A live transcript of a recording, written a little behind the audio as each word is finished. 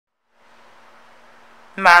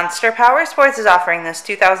Monster Powersports is offering this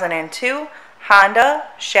 2002 Honda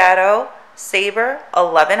Shadow Sabre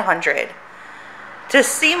 1100. To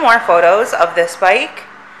see more photos of this bike,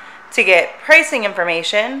 to get pricing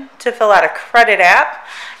information, to fill out a credit app,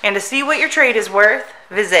 and to see what your trade is worth,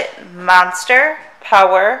 visit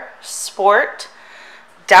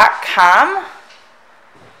monsterpowersport.com.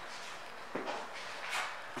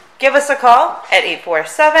 Give us a call at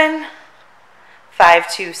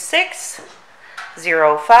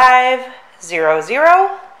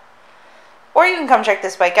 847-526-0500, or you can come check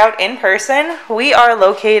this bike out in person. We are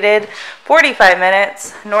located 45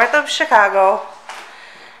 minutes north of Chicago,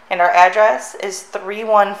 and our address is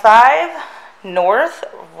 315 North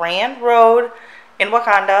Rand Road in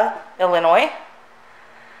Wauconda, Illinois.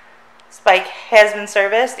 This bike has been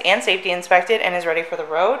serviced and safety inspected and is ready for the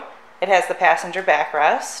road. It has the passenger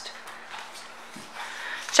backrest.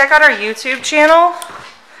 Check out our YouTube channel.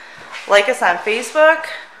 Like us on Facebook.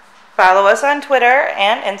 Follow us on Twitter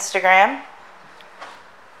and Instagram.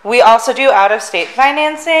 We also do out-of-state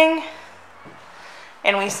financing.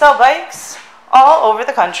 And we sell bikes all over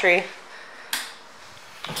the country.